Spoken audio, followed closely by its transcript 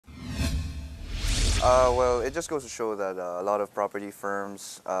Well, it just goes to show that a lot of property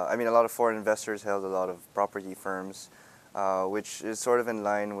firms, a lot of foreign investors held a lot of property firms, which is sort of in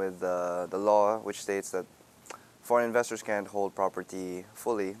line with the law, which states that foreign investors can't hold property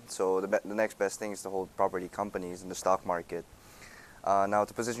fully. So the next best thing is to hold property companies in the stock market. Now,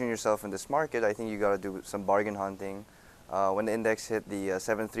 to position yourself in this market, I think you got to do some bargain hunting. When the index hit the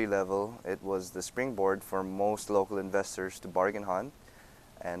 7.3 level, it was the springboard for most local investors to bargain hunt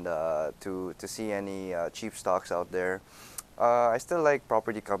and to see any cheap stocks out there. I still like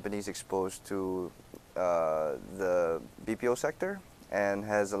property companies exposed to the BPO sector and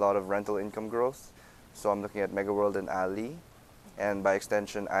has a lot of rental income growth. So I'm looking at Megaworld and Ali, and by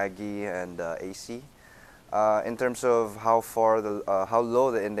extension Aggie and AC. In terms of how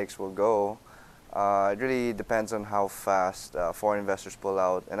low the index will go, it really depends on how fast foreign investors pull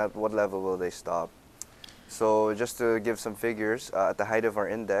out and at what level will they stop. So just to give some figures, at the height of our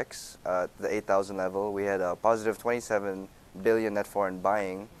index, at the 8,000 level, we had a positive 27 billion net foreign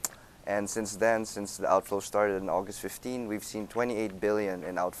buying. And since then, since the outflow started in August 15, we've seen 28 billion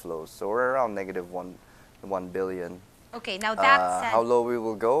in outflows. So we're around negative 1 billion. Okay, now that said, How low we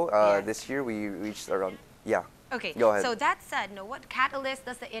will go? yeah. This year we reached around, yeah, Okay, go ahead. so that said, no, what catalyst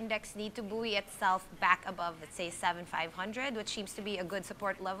does the index need to buoy itself back above, let's say, 7,500, which seems to be a good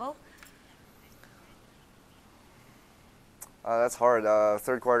support level? That's hard.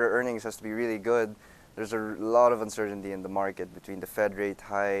 Third quarter earnings has to be really good. There's a lot of uncertainty in the market between the Fed rate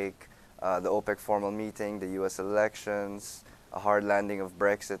hike, the OPEC formal meeting, the US elections, a hard landing of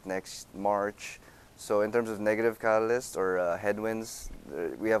Brexit next March. So in terms of negative catalysts or headwinds,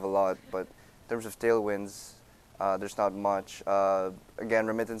 we have a lot, but in terms of tailwinds, there's not much. Again,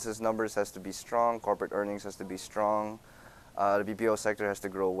 remittances numbers has to be strong, corporate earnings has to be strong, the BPO sector has to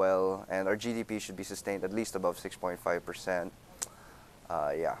grow well, and our GDP should be sustained at least above 6.5%.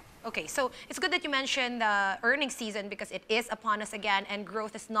 Yeah. Okay, so it's good that you mentioned the earnings season because it is upon us again and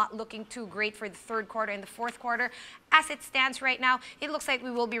growth is not looking too great for the third quarter and the fourth quarter. As it stands right now, it looks like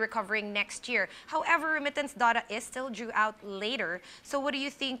we will be recovering next year. However, remittance data is still due out later. So what do you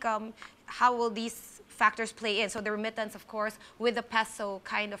think, how will these factors play in? So the remittance, of course, with the peso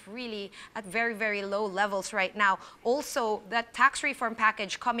kind of really at very, very low levels right now. Also, that tax reform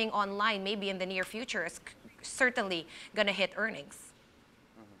package coming online maybe in the near future is certainly going to hit earnings.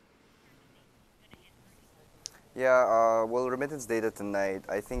 Yeah, well, remittance data tonight,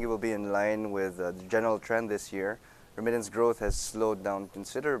 I think it will be in line with the general trend this year. Remittance growth has slowed down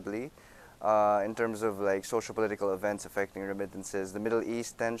considerably in terms of like social political events affecting remittances. The Middle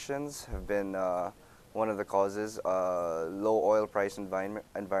East tensions have been one of the causes. Low oil price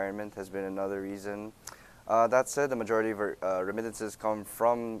environment has been another reason. That said, the majority of our remittances come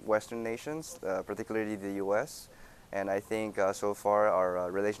from Western nations, particularly the U.S. And I think so far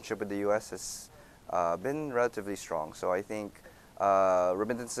our relationship with the U.S. has been relatively strong. So I think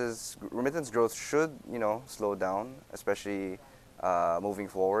remittance growth should, slow down, especially moving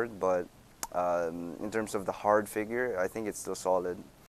forward. But in terms of the hard figure, I think it's still solid.